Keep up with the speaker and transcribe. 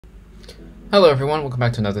Hello everyone, welcome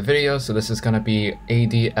back to another video. So this is gonna be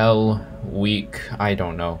ADL week, I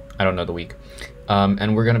don't know the week.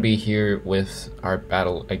 And we're gonna be here with our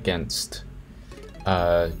battle against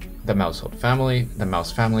the mouse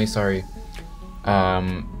family, sorry.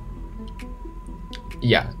 Yeah,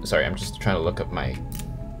 sorry, I'm just trying to look up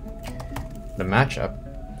the matchup.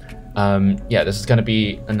 Yeah, this is gonna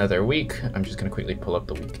be another week. I'm just gonna quickly pull up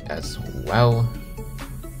the week as well.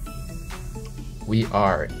 We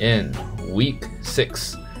are in week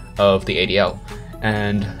 6 of the ADL,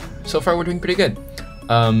 and so far we're doing pretty good.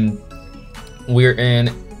 I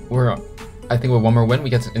think with one more win we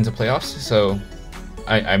get into playoffs, so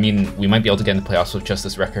I mean we might be able to get into playoffs with just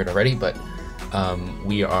this record already, but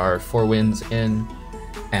we are 4 wins in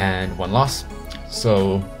and 1 loss,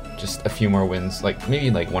 so just a few more wins, like maybe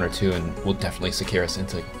like 1 or 2, and will definitely secure us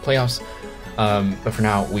into playoffs. But for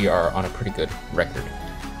now we are on a pretty good record.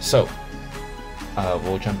 So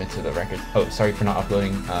we'll jump into the record. Oh, sorry for not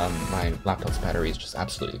uploading. My laptop's battery is just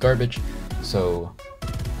absolutely garbage. So,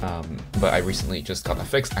 but I recently just got that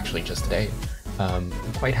fixed, actually just today. I'm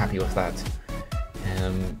quite happy with that.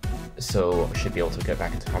 So I should be able to get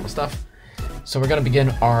back into normal stuff. So we're gonna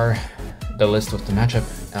begin the list with the matchup.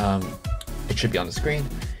 It should be on the screen.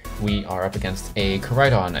 We are up against a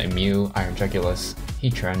Koraidon, a Mew, Iron Jugulus,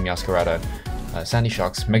 Heatran, Meowscarada, Sandy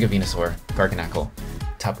Shocks, Mega Venusaur, Garganacl,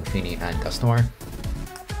 Tapu Fini, and Gusnoir.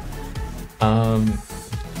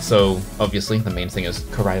 So obviously the main thing is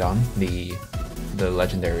Koraidon, the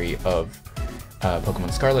legendary of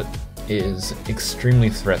Pokemon Scarlet, is extremely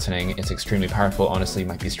threatening. It's extremely powerful. Honestly,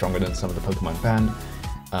 might be stronger than some of the Pokemon banned,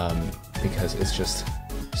 because it's just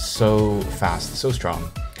so fast, so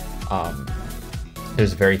strong.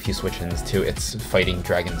 There's very few switch-ins to its fighting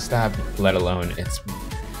Dragon Stab, let alone its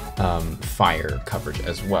fire coverage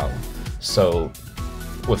as well. So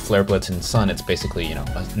with Flare Blitz and Sun, it's basically, you know,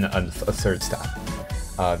 a third stab.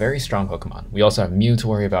 Very strong Pokemon. We also have Mew to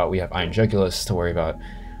worry about, we have Iron Jugulus to worry about,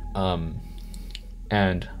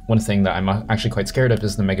 and one thing that I'm actually quite scared of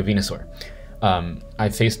is the Mega Venusaur.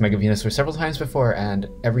 I've faced Mega Venusaur several times before, and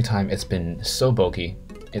every time it's been so bulky,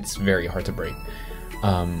 it's very hard to break.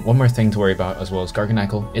 One more thing to worry about as well as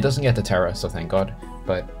Garganacl. It doesn't get to Terra, so thank God,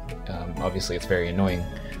 but obviously it's very annoying.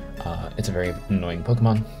 It's a very annoying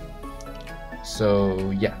Pokemon.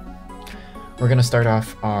 So yeah, we're gonna start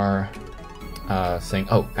off our thing.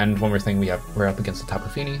 Oh, and one more thing, we're up against the Tapu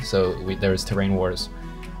Fini, so there's Terrain Wars.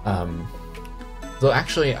 Though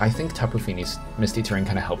actually, I think Tapu Fini's Misty Terrain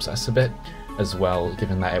kind of helps us a bit as well,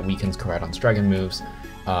 given that it weakens Koraidon's Dragon moves.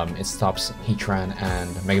 It stops Heatran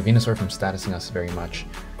and Mega Venusaur from statusing us very much.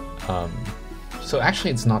 So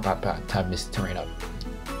actually, it's not that bad to have Misty Terrain up.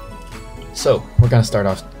 So we're gonna start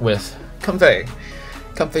off with Comfey.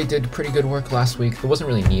 Comfey did pretty good work last week. It wasn't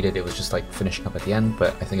really needed, it was just like finishing up at the end,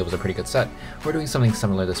 but I think it was a pretty good set. We're doing something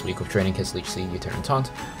similar this week with Training Kiss, Leech Seed, U-Turn, and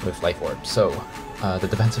Taunt with Life Orb. So the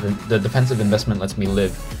defensive investment lets me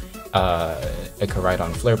live a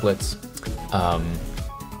Koraidon Flare Blitz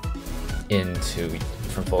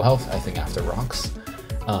from full health, I think after Rocks,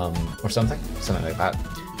 or something like that.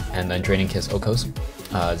 And then Draining Kiss Okos,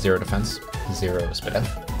 0 defense, 0 Spit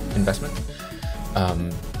F investment.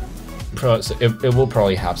 So it will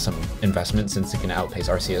probably have some investment since it can outpace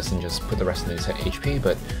Arceus and just put the rest of his HP,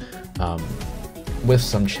 but with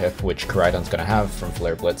some chip, which Koraidon's going to have from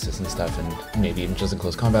Flare Blitzes and stuff, and maybe even just in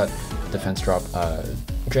close combat, defense drop,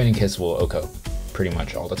 Draining Kiss will OHKO pretty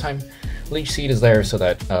much all the time. Leech Seed is there so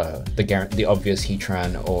that the obvious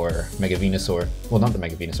Heatran or Mega Venusaur, well, not the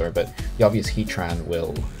Mega Venusaur, but the obvious Heatran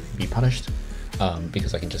will be punished,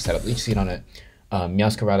 because I can just set up Leech Seed on it.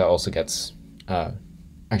 Meowscarada also gets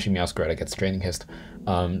actually, Meowscarada gets Draining Kissed.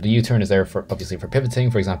 The U-turn is there obviously for pivoting,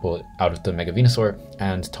 for example, out of the Mega Venusaur,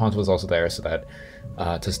 and Taunt was also there so that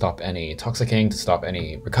to stop any Toxicking, to stop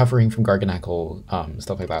any recovering from Garganacl,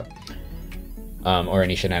 stuff like that, or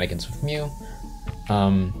any shenanigans with Mew.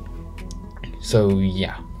 So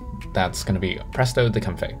yeah, that's gonna be Presto the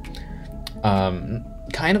Comfey.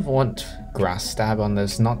 Kind of want Grass Stab on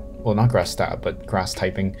this, not Grass Stab, but Grass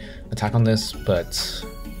typing attack on this, but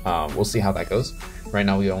we'll see how that goes. Right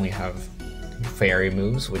now we only have Fairy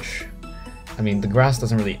moves, which, I mean, the Grass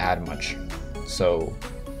doesn't really add much. So,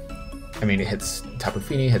 I mean, it hits Tapu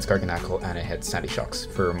Fini, hits Garganacl, and it hits Sandy Shocks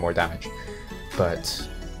for more damage. But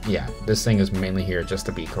yeah, this thing is mainly here just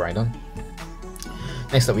to beat Koraidon.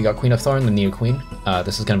 Next up we got Queen of Thorn, the Neo Queen.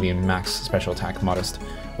 This is going to be max special attack modest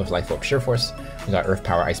with Life Orb, Sheer Force. We got Earth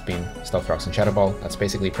Power, Ice Beam, Stealth Rocks, and Shadow Ball. That's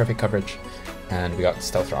basically perfect coverage. And we got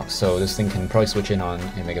Stealth Rocks, so this thing can probably switch in on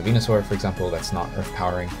a Mega Venusaur, for example, that's not Earth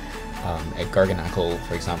Powering. A Garganacl,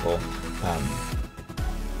 for example,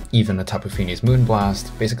 even the Tapu Fini's Moon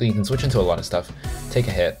Blast. Basically, you can switch into a lot of stuff, take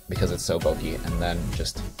a hit because it's so bulky, and then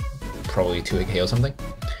just probably 2-hit KO something.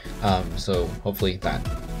 So hopefully that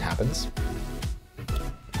happens.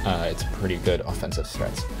 It's pretty good offensive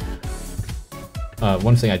threats.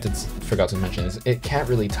 One thing I forgot to mention is it can't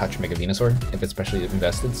really touch Mega Venusaur if it's specially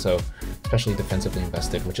invested, so especially defensively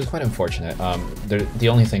invested, which is quite unfortunate. The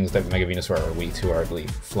only things that Mega Venusaur are weak to are, I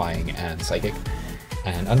believe, Flying and Psychic,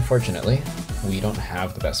 and unfortunately, we don't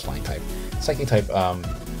have the best Flying type. Psychic type,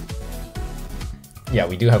 yeah,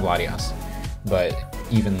 we do have Latias, but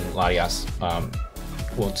even Latias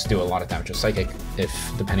will just do a lot of damage with Psychic, if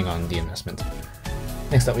depending on the investment.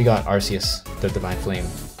 Next up, we got Arceus, the Divine Flame,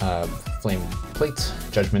 Flame Plate,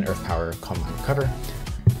 Judgment, Earth Power, Calm Mind, Recover.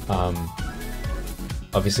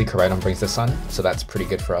 Obviously, Koraidon brings the Sun, so that's pretty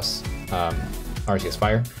good for us. Arceus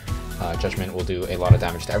Fire. Judgment will do a lot of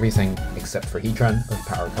damage to everything except for Heatran. Earth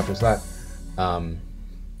Power covers that.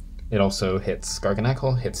 It also hits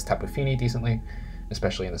Garganacl, hits Tapu Fini decently,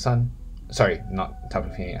 especially in the Sun. Sorry, not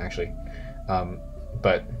Tapu Fini, actually.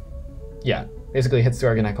 But yeah, basically hits the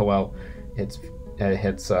Garganacl well.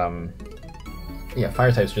 Yeah,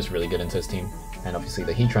 Fire type's just really good into his team, and obviously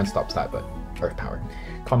the Heatran stops that, but Earth Power.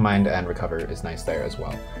 Calm Mind and Recover is nice there as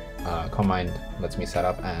well. Calm Mind lets me set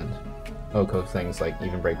up and Oko things like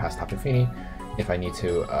even break past Tapu Fini. If I need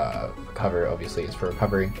to recover, obviously it's for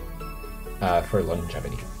recovery, for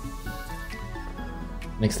longevity.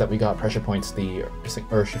 Next up we got Pressure Points, the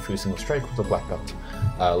Urshifu Single Strike with the Black Belt.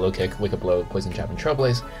 Low Kick, Wicked Blow, Poison Jab, and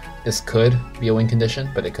Trailblaze. This could be a win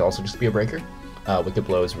condition, but it could also just be a breaker. Wicked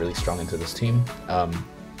Blow is really strong into this team,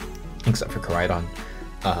 except for Koraidon,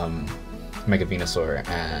 Mega Venusaur,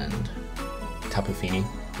 and Tapu Fini.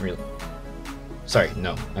 Sorry,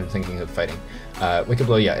 no, I'm thinking of fighting. Wicked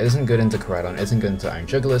Blow, yeah, isn't good into Koraidon, isn't good into Iron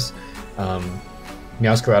Jugulis.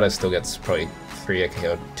 Meowscarada still gets probably 3-hit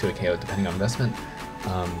KO, 2-hit KO depending on investment,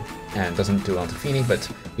 and doesn't do well into Fini, but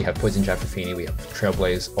we have Poison Jab for Fini, we have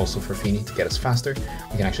Trailblaze also for Fini to get us faster.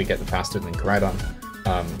 We can actually get them faster than Koraidon.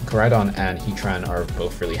 Koraidon and Heatran are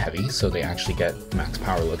both really heavy, so they actually get max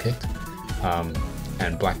power low kicked,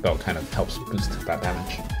 and Black Belt kind of helps boost that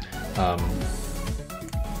damage.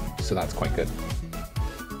 So that's quite good.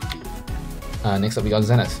 Next up we got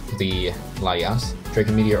Zenith, the Latias,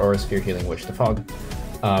 Draco Meteor, Aura Sphere, Healing Wish, the Fog.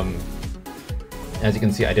 As you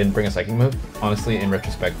can see, I didn't bring a Psychic move. Honestly, in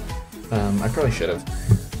retrospect, I probably should have,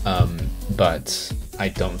 but I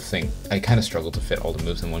don't think, I kind of struggled to fit all the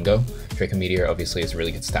moves in one go. Draco Meteor obviously is a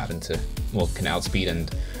really good stab into, well, can outspeed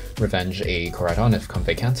and revenge a Koraidon if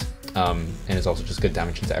Comfey can't, and it's also just good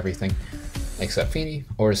damage into everything except Fini.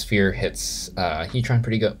 Aura Sphere hits Heatran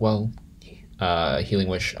pretty good, well, Healing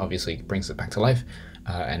Wish obviously brings it back to life,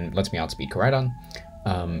 and lets me outspeed Koraidon.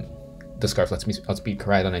 The Scarf lets me outspeed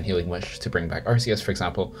Koraidon and Healing Wish to bring back Arceus, for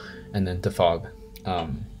example, and then Defog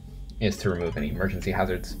is to remove any emergency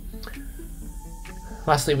hazards.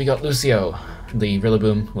 Lastly, we got Lucio, the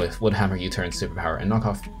Rillaboom with Woodhammer, U-Turn, Superpower, and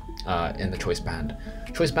Knockoff in the Choice Band.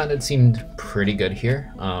 Choice Banded seemed pretty good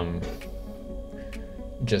here.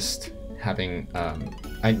 Just having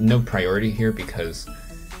no priority here because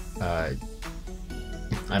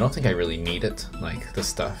I don't think I really need it. Like, the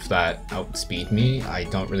stuff that outspeed me, I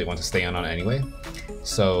don't really want to stay on anyway.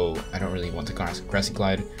 So I don't really want to Grassy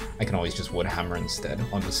Glide. I can always just Woodhammer instead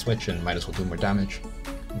on the switch and might as well do more damage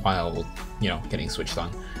while, you know, getting switched on.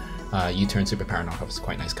 U-Turn, Superpower, Knockoff is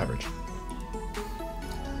quite nice coverage.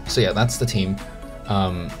 So yeah, that's the team.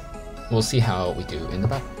 We'll see how we do in the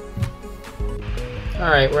battle.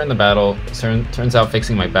 Alright, we're in the battle. Turns out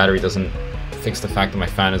fixing my battery doesn't fix the fact that my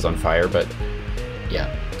fan is on fire, but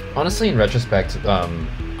yeah. Honestly, in retrospect,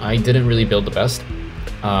 I didn't really build the best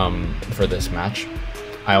for this match.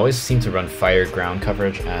 I always seem to run fire ground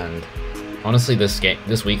coverage, and honestly this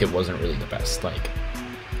week it wasn't really the best. Like,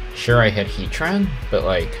 sure, I hit Heatran, but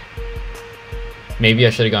like, maybe I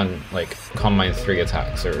should have gone like Calm Mind 3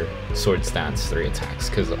 attacks or Sword Stance 3 attacks,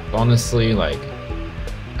 because honestly, like,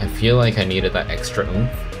 I feel like I needed that extra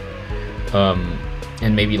oomph.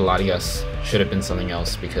 And maybe Latias should have been something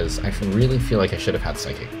else, because I really feel like I should have had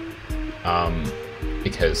Psychic.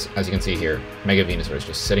 Because as you can see here, Mega Venusaur is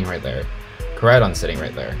just sitting right there. Koraidon sitting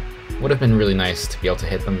right there. Would have been really nice to be able to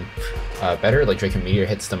hit them better. Like, Draco Meteor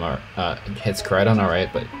hits them, hits Koraidon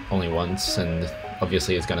alright, but only once, and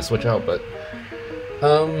obviously it's gonna switch out. But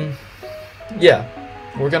yeah,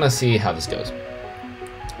 we're gonna see how this goes.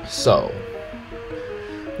 So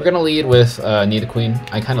we're gonna lead with Nidoqueen.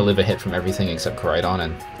 I kind of live a hit from everything except Koraidon,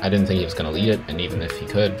 and I didn't think he was gonna lead it. And even if he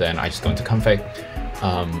could, then I just go into Comfey.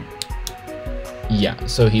 Yeah,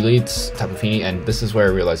 so he leads Tapu Fini, and this is where I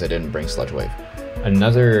realized I didn't bring Sludge Wave.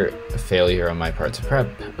 Another failure on my part to prep.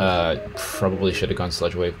 Probably should have gone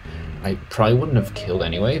Sludge Wave. I probably wouldn't have killed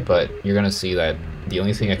anyway, but you're gonna see that the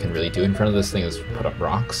only thing I can really do in front of this thing is put up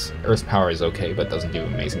rocks. Earth Power is okay, but doesn't do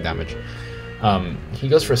amazing damage. He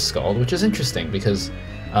goes for Scald, which is interesting because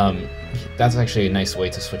that's actually a nice way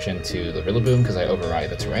to switch into the Rillaboom because I override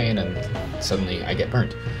the terrain and suddenly I get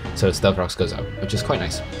burnt. So Stealth Rocks goes out, which is quite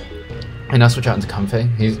nice. I now switch out into Comfey.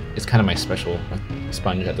 It's kind of my special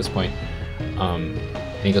sponge at this point. And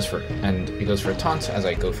he goes for a taunt as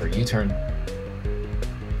I go for a U-turn.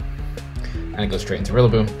 And it goes straight into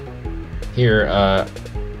Rillaboom. Here,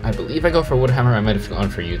 I believe I go for Woodhammer. I might have gone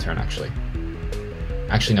for a U-turn actually.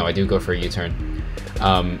 Actually, no, I do go for a U-turn,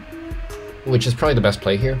 which is probably the best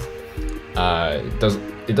play here. It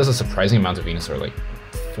does a surprising amount of Venusaur, like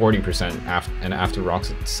 40%, and after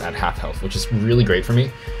rocks it's at half health, which is really great for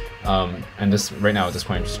me. And this right now at this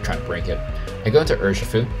point I'm just trying to break it. I go into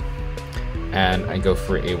Urshifu, and I go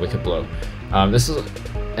for a Wicked Blow. And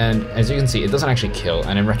as you can see, it doesn't actually kill,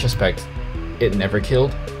 and in retrospect, it never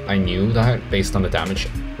killed. I knew that based on the damage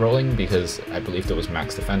rolling because I believed it was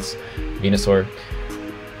max defense Venusaur.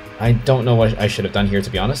 I don't know what I should have done here, to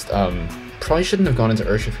be honest. Probably shouldn't have gone into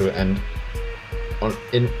Urshifu, and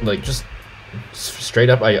just straight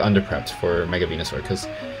up I underprepped for Mega Venusaur because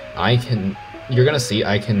you're gonna see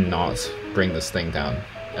I cannot bring this thing down.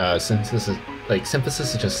 Synthesis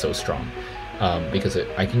is just so strong because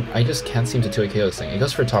I just can't seem to 2-KO this thing. It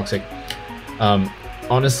goes for Toxic.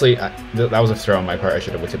 Honestly, that was a throw on my part. I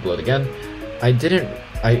should have Wicked Blowed again.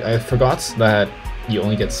 I forgot that you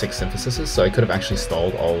only get 6 Synthesises, so I could have actually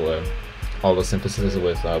stalled all the Syntheses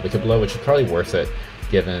with Wicked Blow, which is probably worth it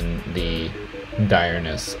given the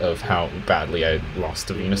direness of how badly I lost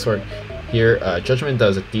to Venusaur. Here, Judgment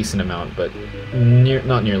does a decent amount, but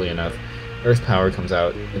not nearly enough. Earth Power comes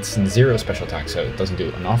out. It's 0 special attack, so it doesn't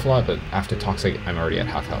do an awful lot, but after Toxic, I'm already at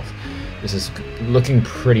half health. This is looking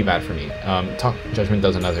pretty bad for me. Judgment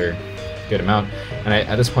does another good amount, and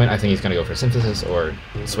at this point I think he's going to go for Synthesis or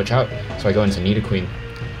switch out, so I go into Nidoqueen.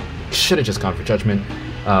 Should have just gone for Judgment.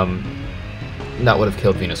 That would have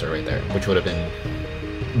killed Venusaur right there, which would have been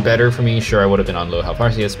better for me. Sure, I would have been on low health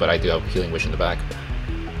Arceus, but I do have Healing Wish in the back.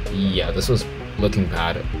 Yeah, this was looking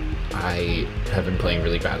bad. I have been playing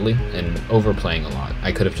really badly and overplaying a lot.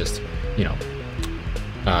 I could have just,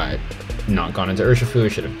 not gone into Urshifu.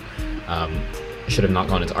 Should have not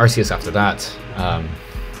gone into Arceus after that,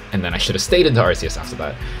 and then I should have stayed into Arceus after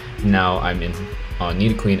that. Now I'm on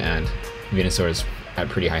Nidoqueen and Venusaur is at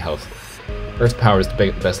pretty high health. Earth Power is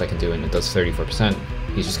the best I can do, and it does 34%.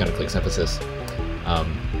 He's just gonna click Synthesis.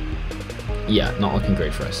 Yeah, not looking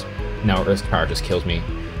great for us. Now Earth Power just kills me.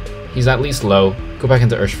 He's at least low. Go back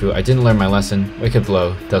into Urshifu. I didn't learn my lesson. Wicked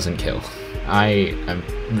Blow doesn't kill. I am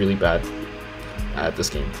really bad at this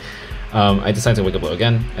game. I decide to Wicked Blow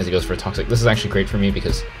again as he goes for a Toxic. This is actually great for me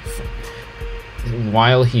because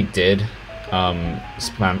while he did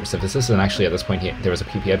spam Synthesis, and actually at this point there was a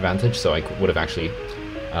PP advantage, so I would have actually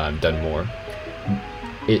done more.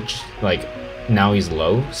 Now he's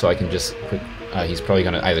low, so I can just he's probably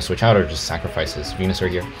gonna either switch out or just sacrifice his Venusaur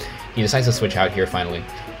here. He decides to switch out here finally.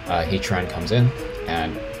 Heatran comes in,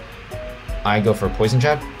 and I go for a Poison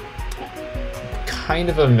Jab. Kind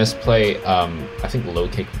of a misplay. I think Low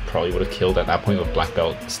Kick probably would have killed at that point with Black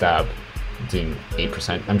Belt Stab doing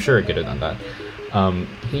 8%. I'm sure it could have done that.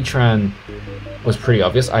 Heatran was pretty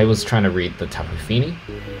obvious. I was trying to read the Tapu Fini,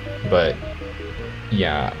 but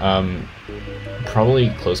yeah, probably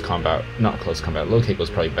not close combat. Low Kick was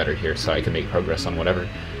probably better here, so I could make progress on whatever.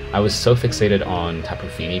 I was so fixated on Tapu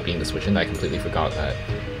Fini being the switch in that I completely forgot that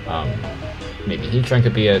maybe Heatran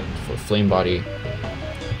could be it for Flame Body.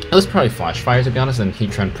 It was probably Flash Fire, to be honest, and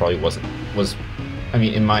Heatran probably I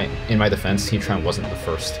mean, in my defense, Heatran wasn't the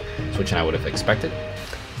first switch in I would have expected,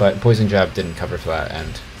 but Poison Jab didn't cover for that,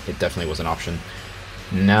 and it definitely was an option.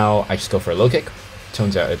 Now I just go for a Low Kick.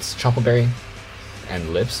 Turns out it's Chople Berry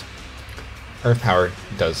and lives. Earth Power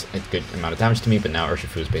does a good amount of damage to me, but now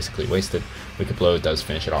Urshifu is basically wasted. Wicked Blow does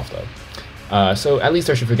finish it off though. So at least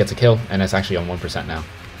Urshifu gets a kill, and it's actually on 1% now.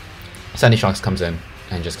 Sandy Shocks comes in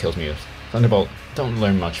and just kills me with Thunderbolt. Don't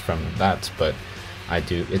learn much from that, but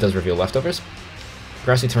it does reveal leftovers.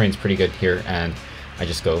 Grassy Terrain's pretty good here, and I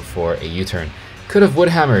just go for a U-turn. Could have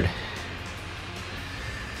Woodhammered.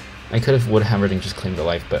 I could have Woodhammered and just claimed the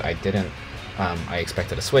life, but I didn't. I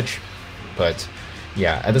expected a switch, but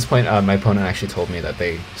yeah, at this point, my opponent actually told me that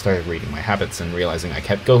they started reading my habits and realizing I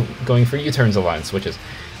kept going for U-turns a lot and switches,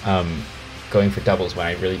 going for doubles when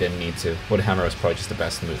I really didn't need to. Woodhammer was probably just the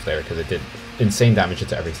best move there because it did insane damage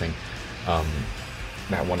to everything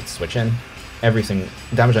that wanted to switch in. Everything,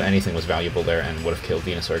 damage on anything was valuable there and would have killed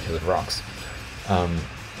Venusaur because of rocks.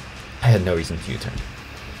 I had no reason to U-turn.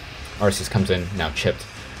 Arceus comes in, now chipped,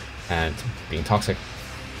 and being toxic.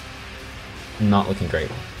 Not looking great.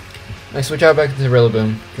 I switch out back to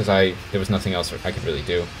Rillaboom, because there was nothing else I could really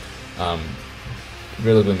do.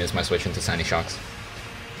 Rillaboom is my switch into Sandy Shocks.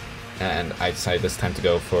 And I decided this time to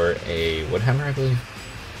go for a Woodhammer, I believe.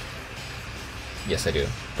 Yes, I do.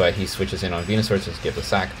 But he switches in on Venusaur to give the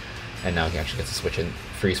sack, and now he actually gets a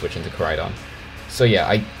free switch into Koraidon. So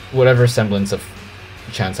yeah, whatever semblance of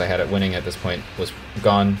chance I had at winning at this point was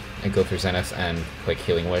gone. I go through Zenith and click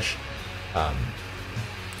Healing Wish,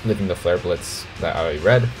 living the Flare Blitz that I already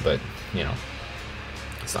read, but you know,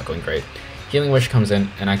 it's not going great. Healing Wish comes in,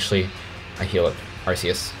 and actually I heal up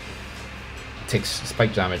Arceus. Takes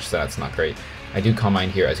spike damage, so that's not great. I do Calm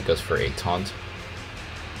Mind here as it goes for a taunt,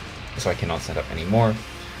 so I cannot set up any more.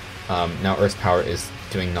 Now Earth's Power is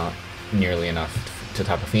doing not nearly enough to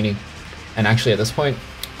Tapu Fini, and actually at this point,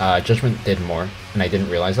 Judgment did more, and I didn't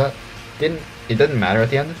realize that. It didn't matter at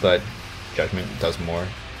the end, but Judgment does more.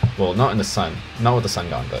 Well, not in the sun, not with the sun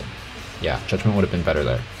gone, but yeah, Judgment would have been better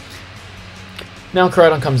there. Now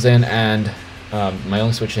Koraidon comes in, and my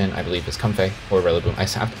only switch in, I believe, is Comfey or Rillaboom. I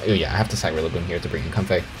have to sack Rillaboom here to bring in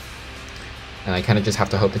Comfey, and I kind of just have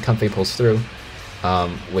to hope that Comfey pulls through,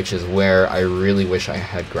 which is where I really wish I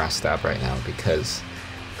had Grass Stab right now, because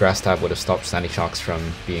Grass Stab would have stopped Sandy Shocks from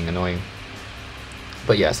being annoying.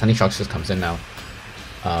 But yeah, Sandy Shocks just comes in now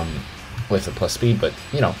with a plus speed, but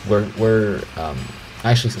you know, I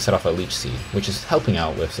actually set off a Leech Seed, which is helping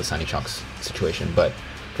out with the Sandy Shocks situation, but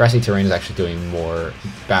Grassy Terrain is actually doing more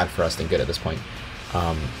bad for us than good at this point,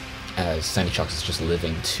 as Sandy Shocks is just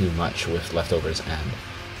living too much with leftovers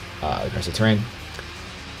and Grassy Terrain.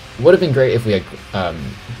 Would have been great if we had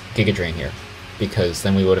Giga Drain here, because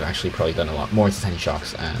then we would have actually probably done a lot more to Sandy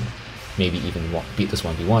Shocks and maybe even beat this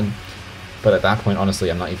 1v1. But at that point, honestly,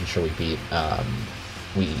 I'm not even sure we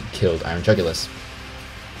killed Iron Jugulis,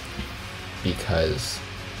 because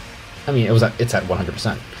I mean it's at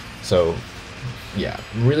 100%. So yeah,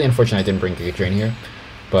 really unfortunate I didn't bring Giga Drain here,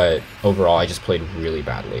 but overall I just played really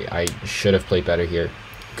badly. I should have played better here,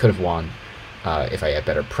 could have won if I had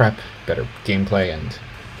better prep, better gameplay, and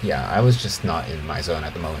yeah, I was just not in my zone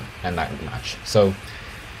at the moment and that match. So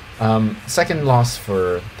second loss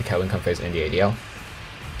for the Kevin Comfeys in the ADL.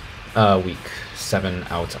 Week 7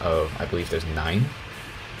 out of, I believe there's 9.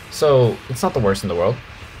 So it's not the worst in the world.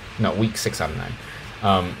 No, week 6 out of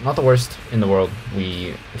 9. Not the worst in the world.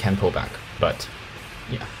 We can pull back, but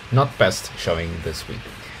yeah, not best showing this week.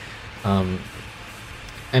 And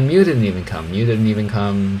Mew didn't even come.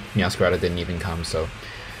 Meowscarada didn't even come. So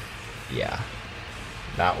yeah,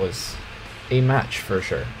 that was a match for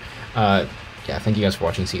sure. Yeah, thank you guys for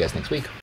watching. See you guys next week.